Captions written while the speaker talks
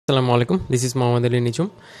Assalamu alaikum. This is Mohammad Ali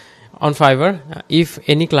Nichum. On Fiverr, if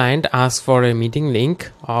any client asks for a meeting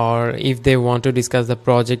link or if they want to discuss the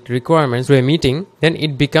project requirements through a meeting, then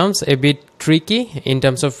it becomes a bit tricky in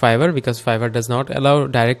terms of Fiverr because Fiverr does not allow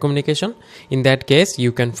direct communication. In that case,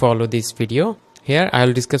 you can follow this video. Here, I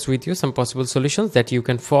will discuss with you some possible solutions that you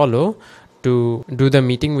can follow to do the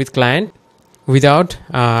meeting with client without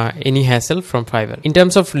any hassle from Fiverr. In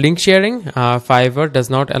terms of link sharing, Fiverr does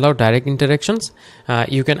not allow direct interactions.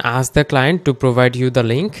 You can ask the client to provide you the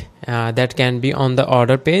link that can be on the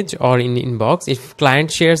order page or in inbox. If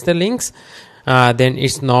client shares the links, then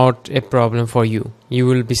it's not a problem for you. You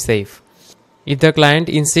will be safe. If the client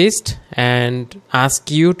insists and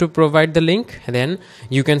asks you to provide the link, then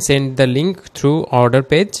you can send the link through order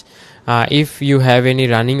page if you have any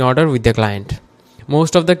running order with the client.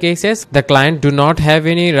 Most of the cases, the client do not have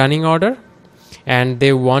any running order and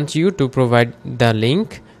they want you to provide the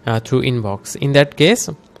link through inbox. In that case,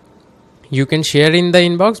 you can share in the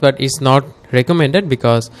inbox, but it's not recommended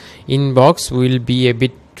because inbox will be a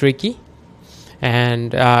bit tricky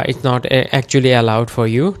and it's not actually allowed for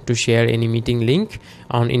you to share any meeting link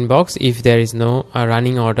on inbox if there is no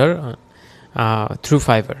running order through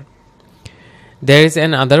Fiverr. There is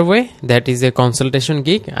another way, that is a consultation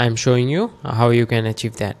gig. I am showing you how you can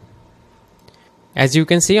achieve that. As you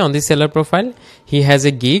can see on the seller profile, he has a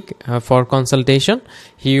gig for consultation.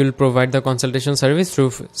 He will provide the consultation service through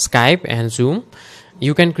Skype and Zoom.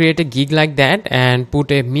 You can create a gig like that and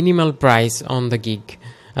put a minimal price on the gig.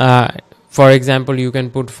 For example, you can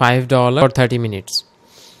put $5 for 30 minutes.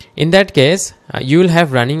 In that case, you will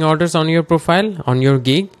have running orders on your profile, on your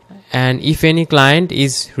gig. And if any client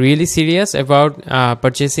is really serious about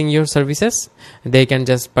purchasing your services, they can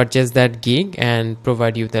just purchase that gig and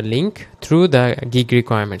provide you the link through the gig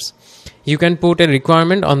requirements. You can put a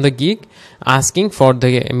requirement on the gig asking for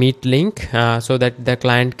the meet link so that the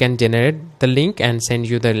client can generate the link and send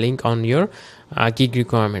you the link on your gig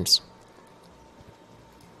requirements.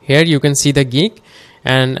 Here you can see the gig,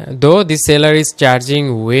 and though this seller is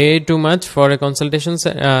charging way too much for a consultation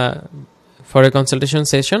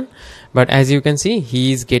session, but as you can see,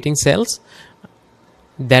 he is getting sales.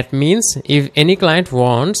 That means if any client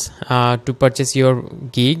wants to purchase your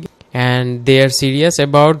gig and they are serious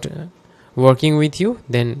about working with you,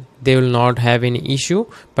 then they will not have any issue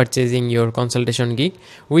purchasing your consultation gig,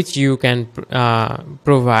 which you can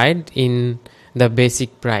provide in the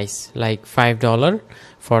basic price like $5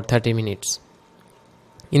 for 30 minutes.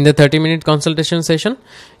 In the 30-minute consultation session,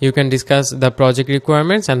 you can discuss the project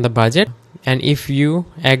requirements and the budget. And if you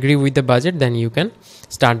agree with the budget, then you can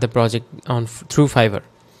start the project through Fiverr.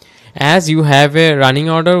 As you have a running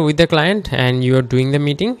order with the client and you are doing the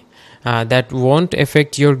meeting, that won't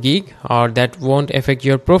affect your gig or that won't affect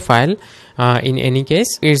your profile. In any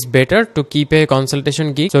case, it's better to keep a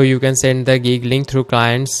consultation gig, so you can send the gig link through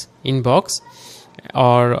client's inbox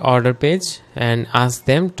or order page and ask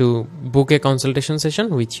them to book a consultation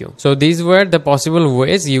session with you. So these were the possible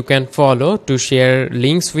ways you can follow to share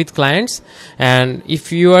links with clients. And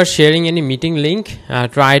if you are sharing any meeting link,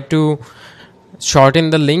 try to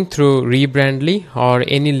shorten the link through Rebrandly or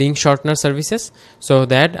any link shortener services, so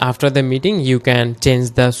that after the meeting you can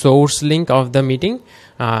change the source link of the meeting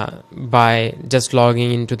by just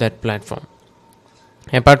logging into that platform.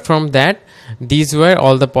 Apart from that, these were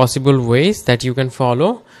all the possible ways that you can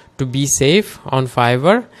follow to be safe on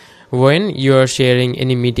Fiverr when you are sharing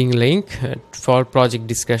any meeting link for project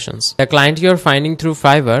discussions. The client you are finding through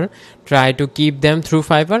Fiverr, try to keep them through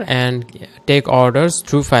Fiverr and take orders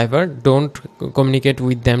through Fiverr. Don't communicate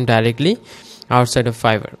with them directly outside of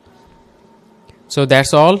Fiverr. So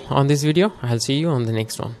that's all on this video. I'll see you on the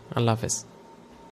next one. Allah Hafiz.